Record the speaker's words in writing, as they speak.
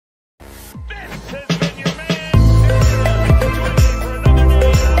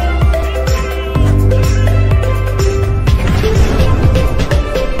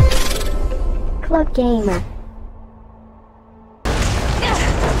gamer.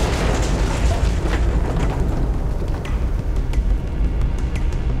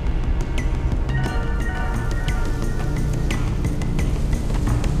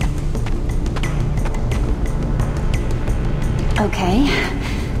 Okay,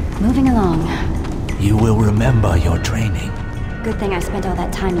 moving along. You will remember your training. Good thing I spent all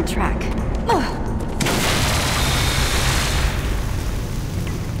that time in track. Ugh.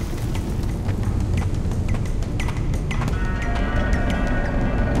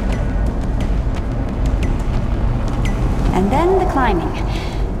 And then the climbing.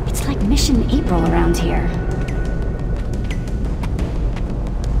 It's like Mission April around here.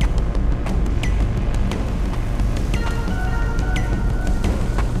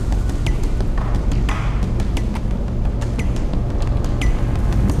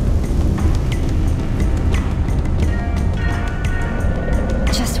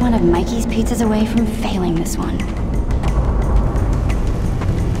 Just one of Mikey's pizzas away from failing this one.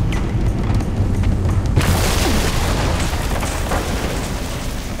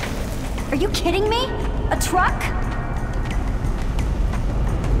 Are you kidding me? A truck?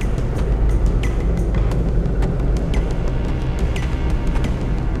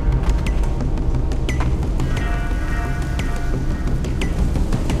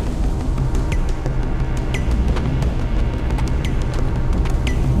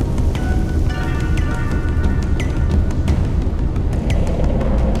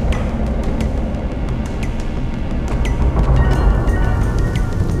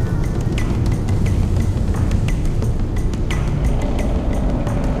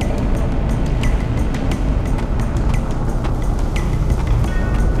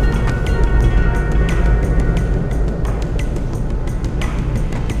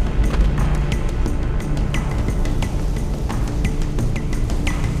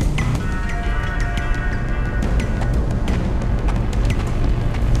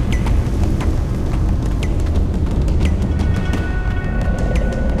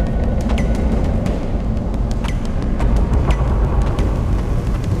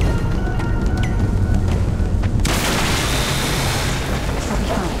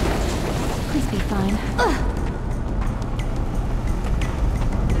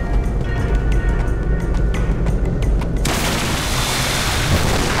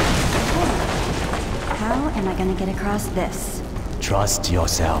 Get across this. Trust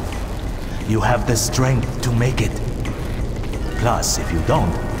yourself. You have the strength to make it. Plus, if you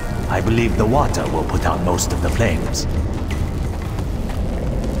don't, I believe the water will put out most of the flames.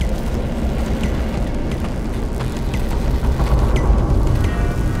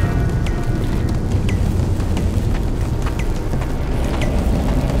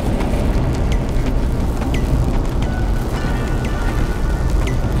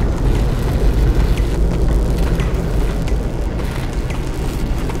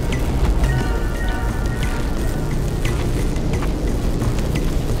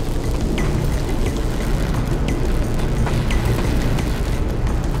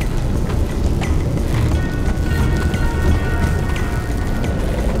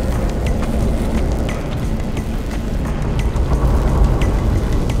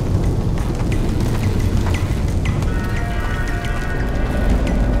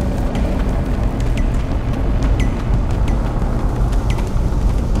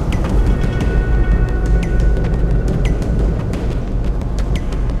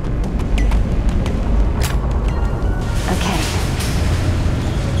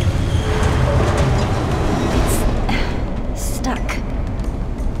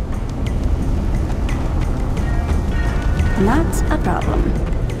 Not a problem.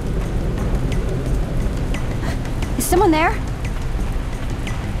 Is someone there?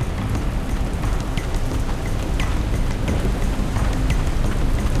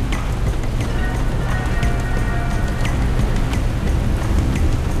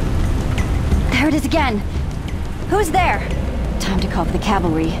 There it is again. Who's there? Time to call for the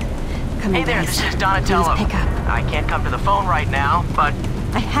cavalry. Come Hey on, there, guys. this is Donatello. Please pick up. I can't come to the phone right now, but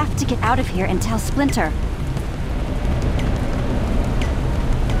I have to get out of here and tell Splinter.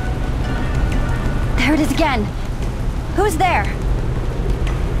 There it is again. Who's there?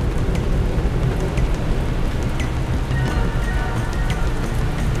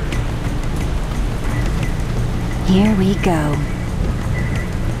 Here we go.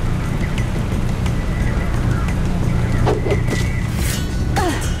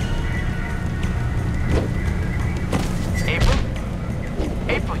 April?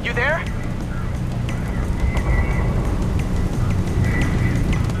 April, you there?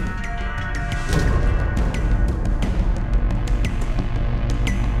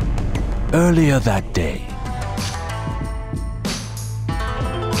 Earlier that day,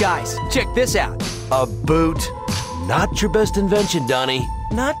 Guys, check this out. A boot. Not your best invention, Donnie.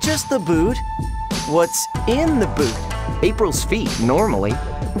 Not just the boot. What's in the boot? April's feet, normally.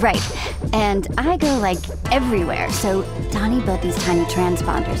 Right. And I go, like, everywhere, so Donnie built these tiny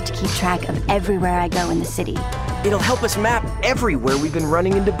transponders to keep track of everywhere I go in the city. It'll help us map everywhere we've been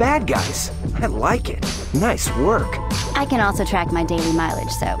running into bad guys. I like it. Nice work. I can also track my daily mileage,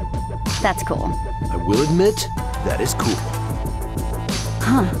 so that's cool. I will admit, that is cool.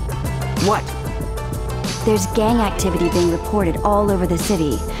 Huh. What? There's gang activity being reported all over the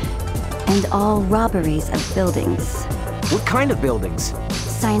city, and all robberies of buildings. What kind of buildings?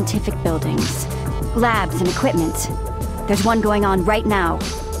 Scientific buildings, labs and equipment. There's one going on right now.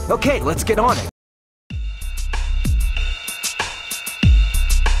 Okay, let's get on it.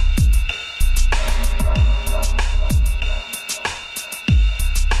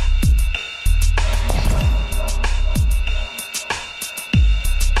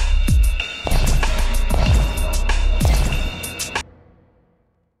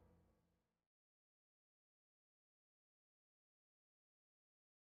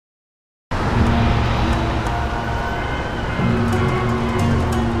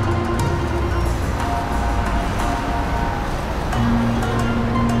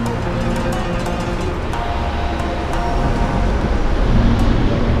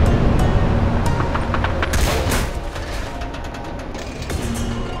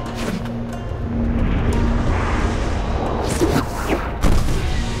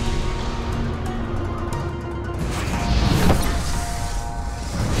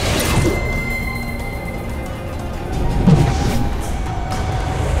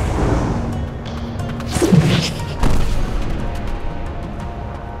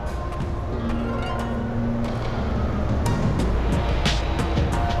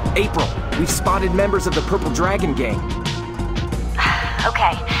 April, we've spotted members of the Purple Dragon gang.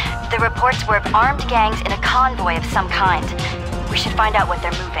 Okay. The reports were of armed gangs in a convoy of some kind. We should find out what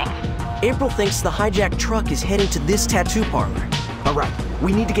they're moving. April thinks the hijacked truck is heading to this tattoo parlor. All right,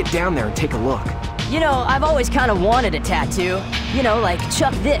 we need to get down there and take a look. You know, I've always kind of wanted a tattoo. You know, like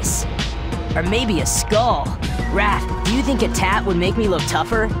Chuck this. Or maybe a skull. Raph, do you think a tat would make me look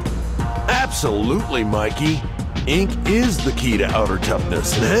tougher? Absolutely, Mikey. Ink is the key to outer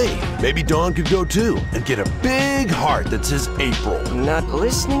toughness. And hey, maybe Dawn could go too and get a big heart that says April. Not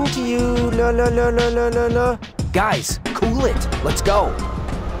listening to you, la la la la la la la. Guys, cool it. Let's go.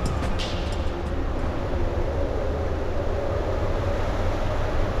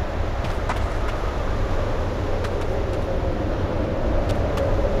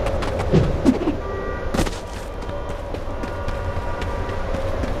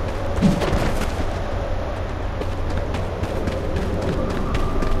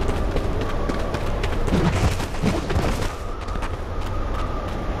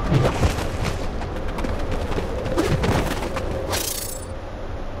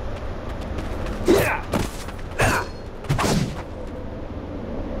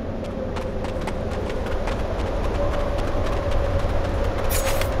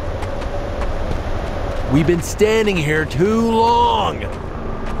 We've been standing here too long.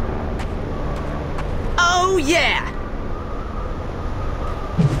 Oh, yeah!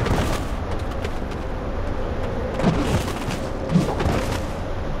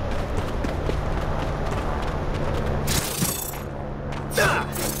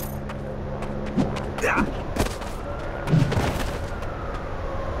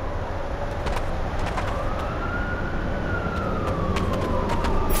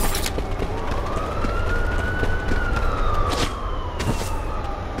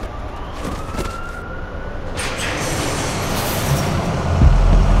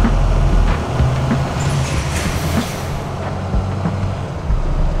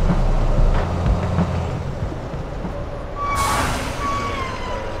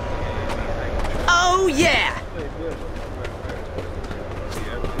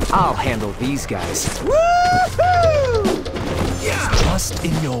 I'll handle these guys. Woohoo! Trust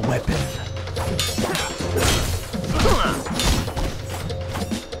in your weapon.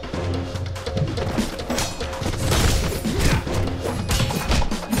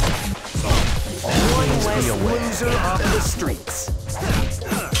 One less loser off the streets.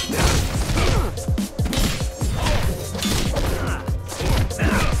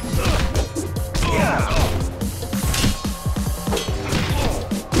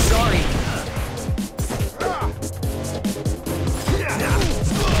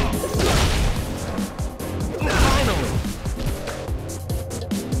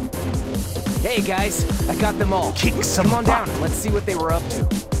 Hey guys, I got them all. Kick some Come on butt. down and let's see what they were up to.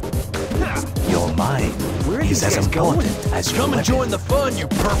 Your mind Where are is these as guys going? important as your Come and weapon. join the fun, you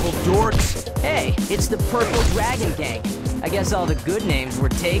purple dorks! Hey, it's the Purple Dragon Gang. I guess all the good names were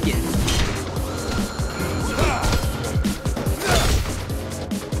taken.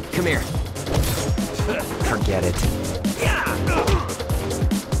 Come here. Forget it.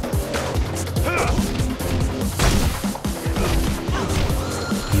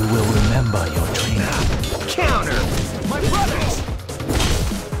 You will remember your training. Counter! My brothers!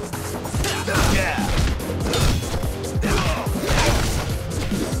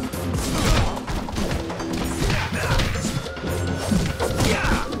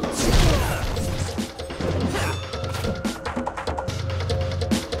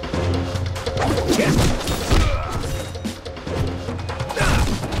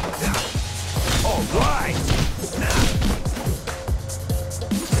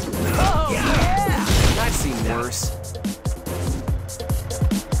 I've seen worse.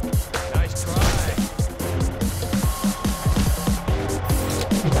 Nice try.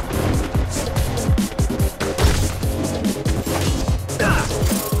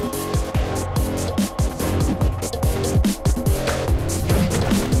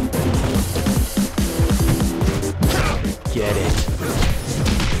 Get it.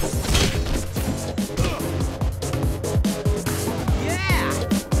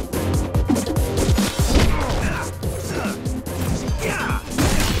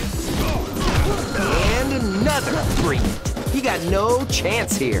 And another. Bring it. You got no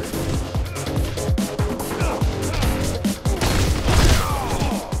chance here.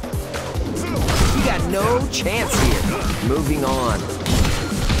 You got no chance here. Moving on.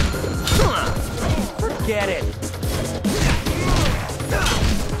 Forget it.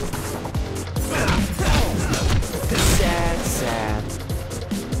 Sad, sad.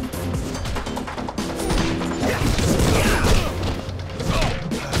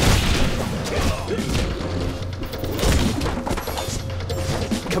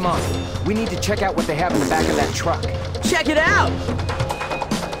 Come on, we need to check out what they have in the back of that truck. Check it out!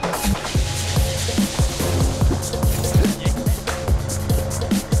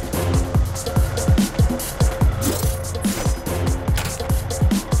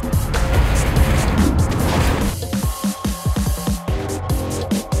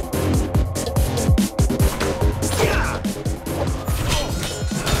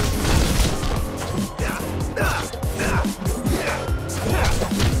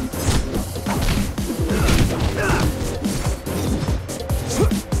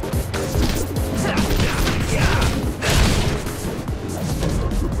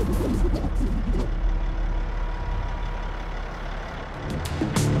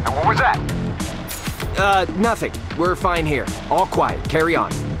 What was that? Nothing. We're fine here. All quiet. Carry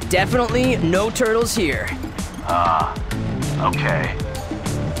on. Definitely no turtles here. Okay.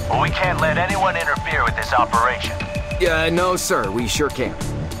 Well, we can't let anyone interfere with this operation. No, sir. We sure can.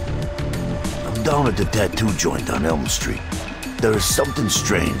 I'm down at the tattoo joint on Elm Street. There is something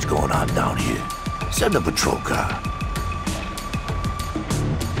strange going on down here. Send a patrol car.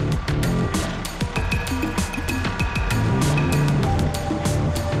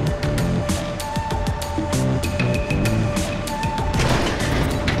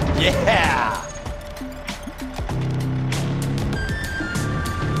 Yeah!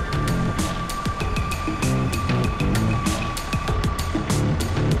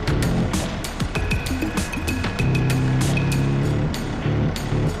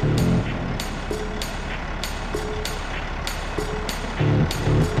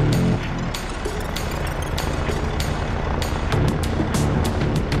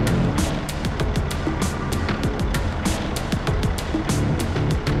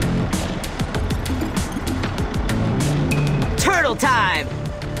 Turtle time!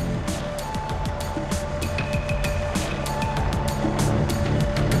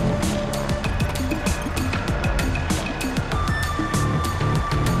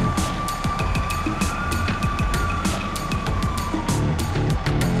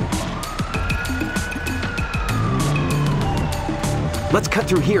 Let's cut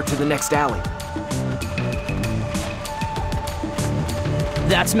through here to the next alley.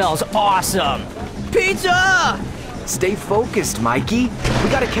 That smells awesome! Pizza! Stay focused, Mikey. We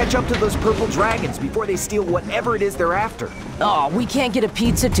gotta catch up to those purple dragons before they steal whatever it is they're after. Oh, we can't get a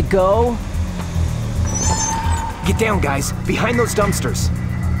pizza to go? Get down, guys. Behind those dumpsters.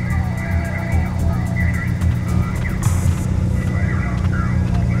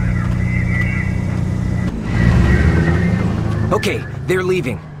 Okay, they're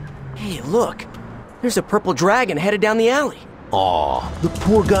leaving. Hey, look. There's a purple dragon headed down the alley. Aw, the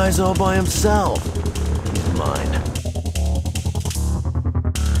poor guy's all by himself. Mine.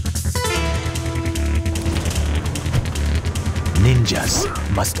 Ninjas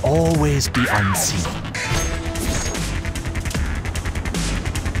must always be unseen.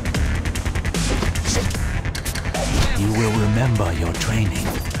 You will remember your training.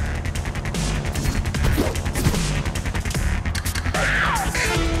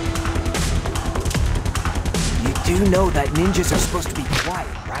 You do know that ninjas are supposed to be quiet,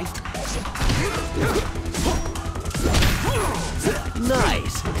 right?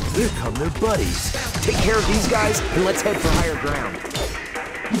 Nice! Here come their buddies. Take care of these guys, and let's head for higher ground.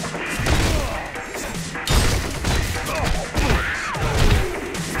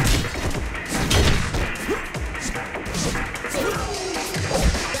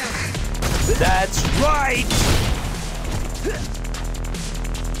 That's right!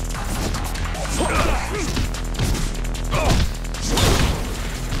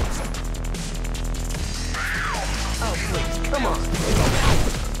 Oh, please, come on.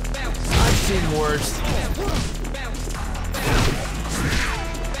 I've seen worse.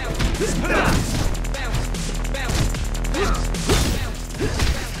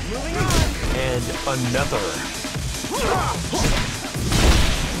 And another.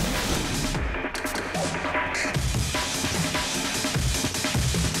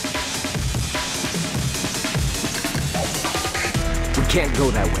 We can't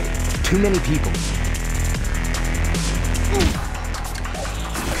go that way. Too many people.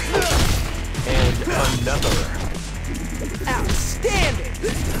 And another. Outstanding!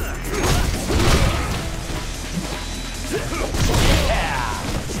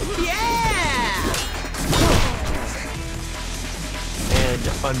 Yeah! And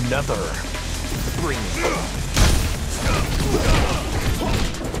another. Bring it.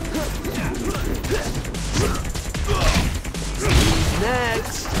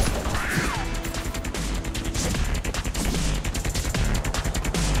 Next.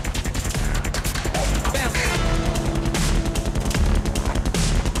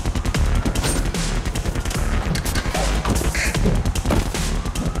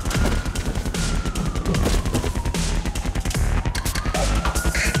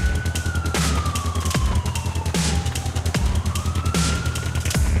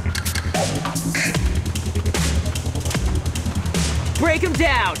 Break him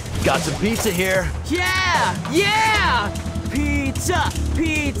down! Got some pizza here. Yeah! Yeah! Pizza!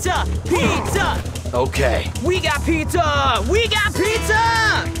 Pizza! Pizza! Okay. We got pizza! We got pizza!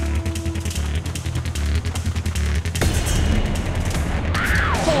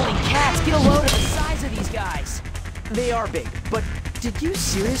 Holy cats, get a load of the size of these guys! They are big, but did you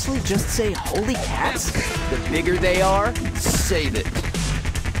seriously just say holy cats? The bigger they are, Save it.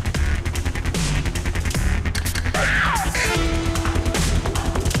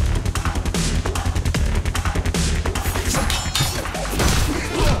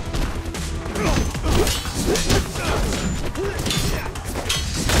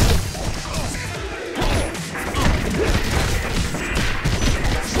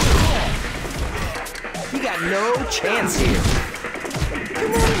 you got no chance here.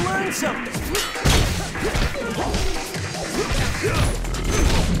 Come on, learn something.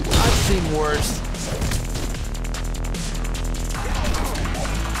 I've seen worse.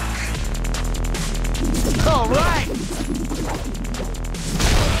 All right.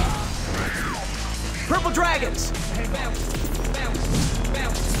 Purple dragons. And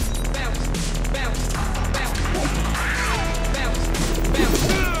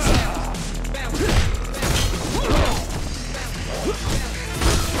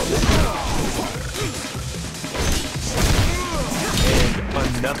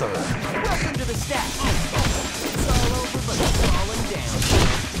another. Welcome to the stack. It's all over, but it's falling down.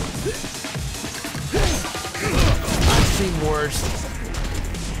 I've seen worse.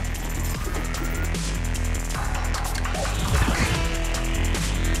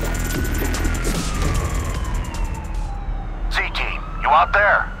 Z-Team, you out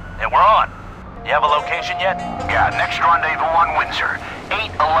there? Yeah, we're on. You have a location yet? Yeah, next rendezvous on Windsor.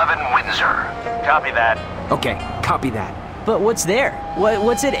 811 Windsor. Copy that. Okay, copy that. But what's there?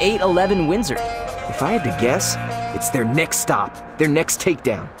 What's at 811 Windsor? If I had to guess, it's their next stop, their next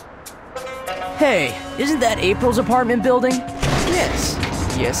takedown. Hey, isn't that April's apartment building? Yes,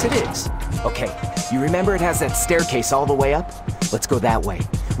 yes it is. Okay, you remember it has that staircase all the way up? Let's go that way.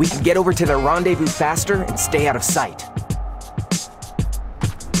 We can get over to their rendezvous faster and stay out of sight.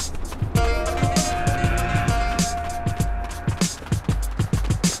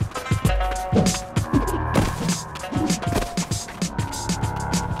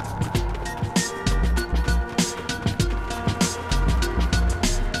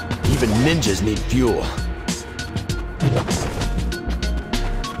 Even ninjas need fuel.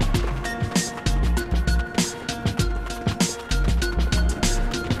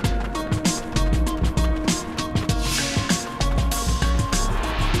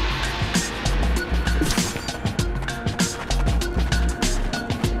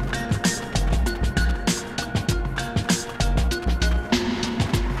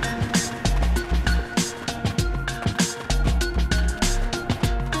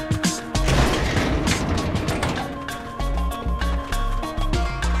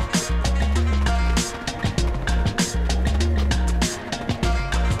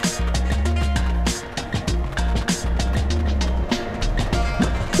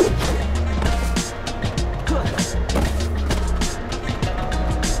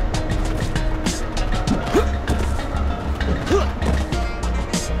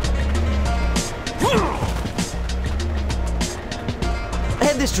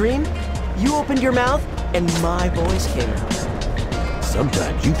 this dream? You opened your mouth, and my voice came out.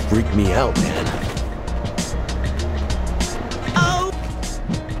 Sometimes you freak me out, man. Oh!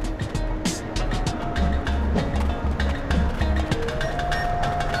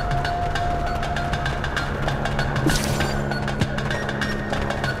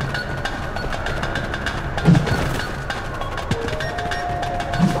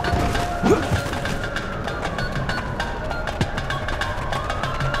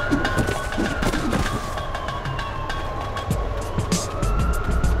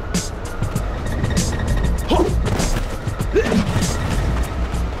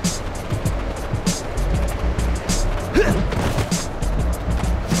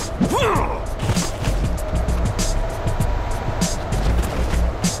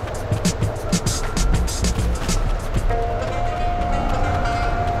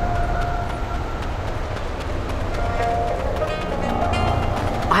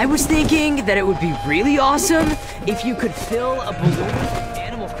 I was thinking that it would be really awesome if you could fill a balloon with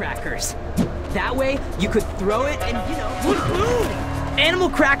animal crackers. That way, you could throw it and, you know, boom! Animal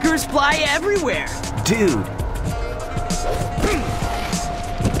crackers fly everywhere! Dude.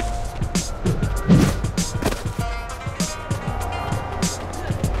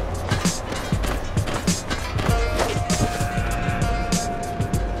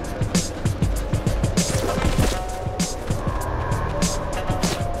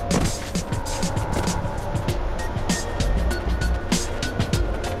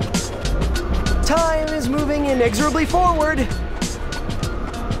 Time is moving inexorably forward.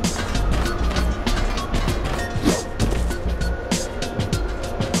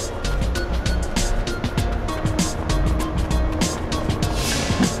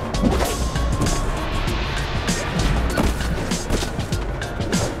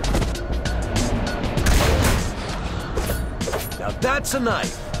 Now that's a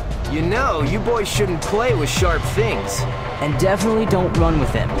knife. You know, you boys shouldn't play with sharp things. And definitely don't run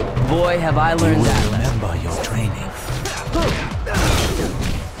with it. Boy, have I learned that lesson. Remember your training.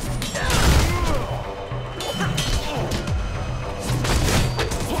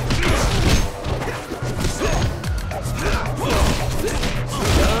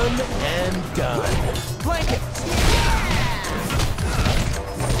 Done and done. Blanket.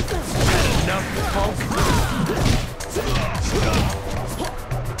 Enough, punk.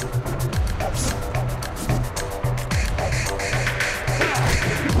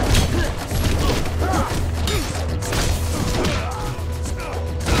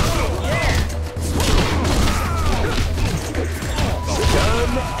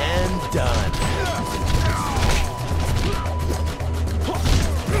 Done and done.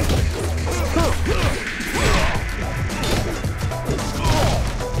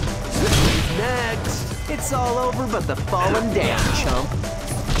 Next. It's all over but the falling down, chump.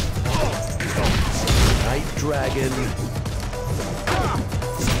 Night Dragon.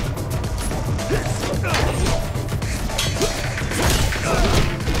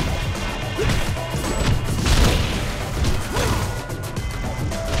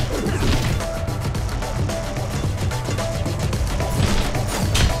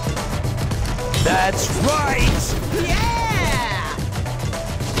 That's right! Yeah!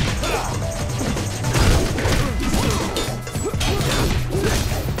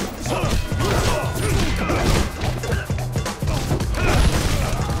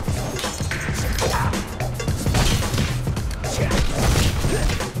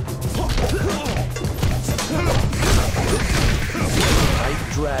 Night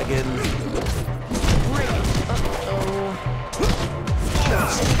Dragon.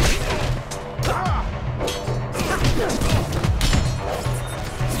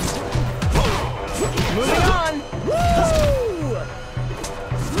 Moving on! Woo!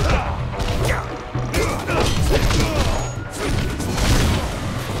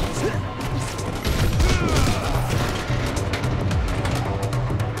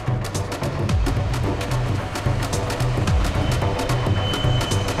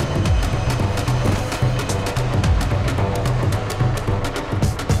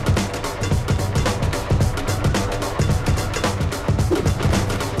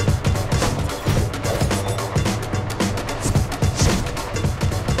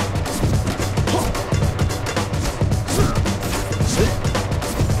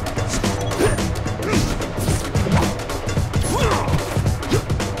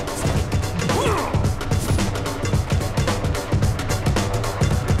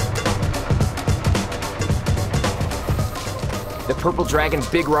 The Purple Dragon's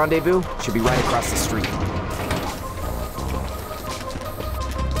big rendezvous should be right across the street.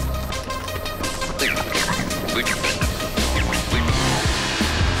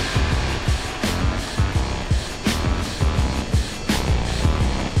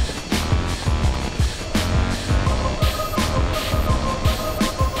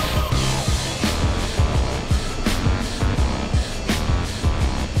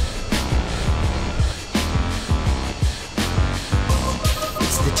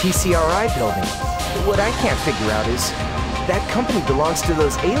 TCRI building. What I can't figure out is, that company belongs to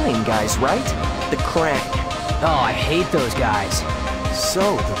those alien guys, right? The Krang. Oh, I hate those guys.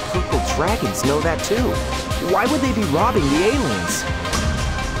 So, the purple dragons know that too. Why would they be robbing the aliens?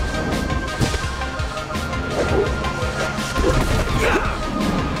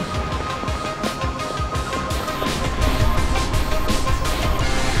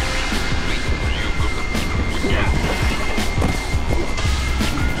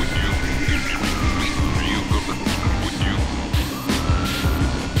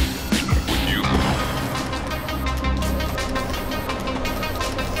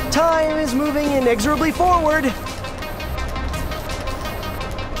 Time is moving inexorably forward.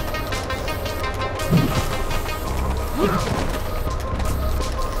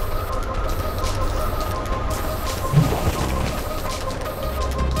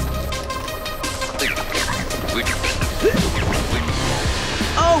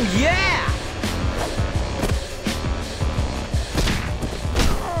 Oh, yeah!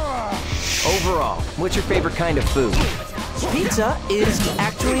 Overall, what's your favorite kind of food? Pizza is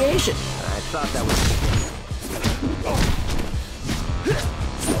actually Asian. I thought that was...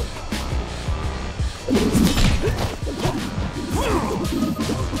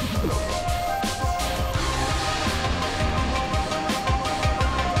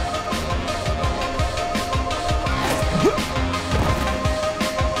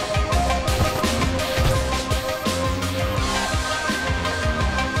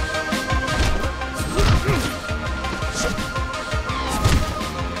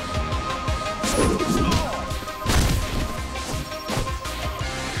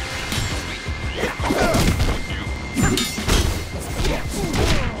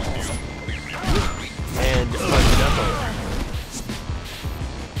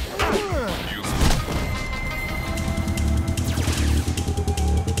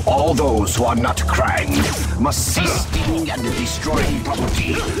 All those who are not Krang must cease stealing and destroying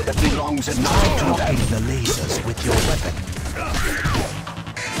property that belongs not to them. Blocking the lasers with your weapon.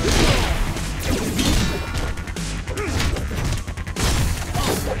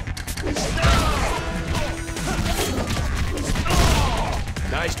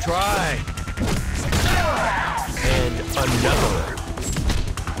 Nice try. And another.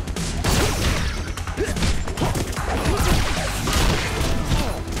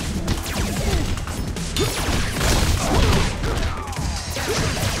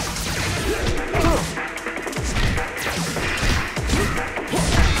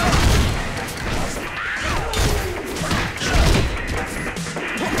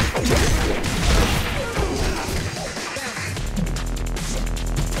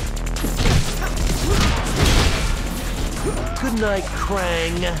 Good night,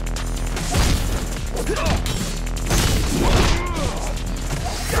 Krang.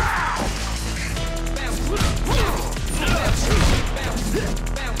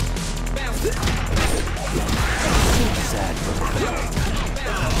 Sad for Krang.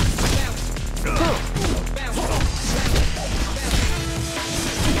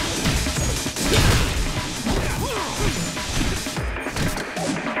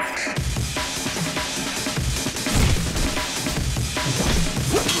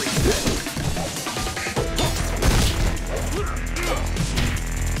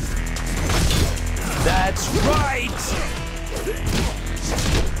 That's right!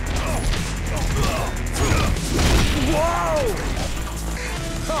 Whoa!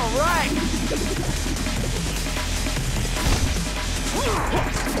 All right!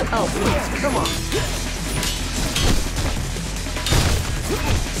 Oh, please, come on.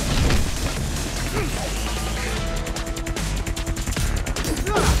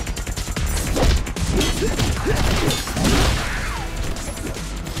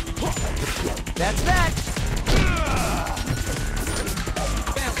 That's that!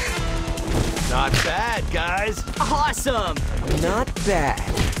 Not bad, guys. Awesome! Not bad.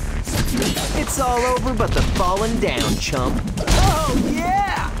 It's all over but the falling down, chump. Oh,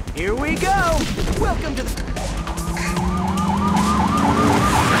 yeah! Here we go! Welcome to the...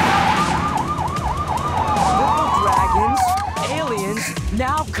 Purple dragons, aliens,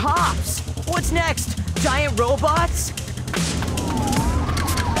 now cops. What's next? Giant robots?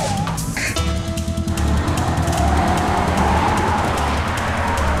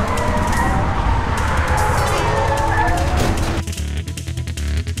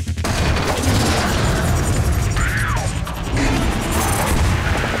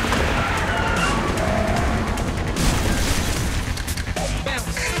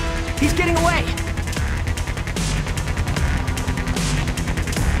 He's getting away!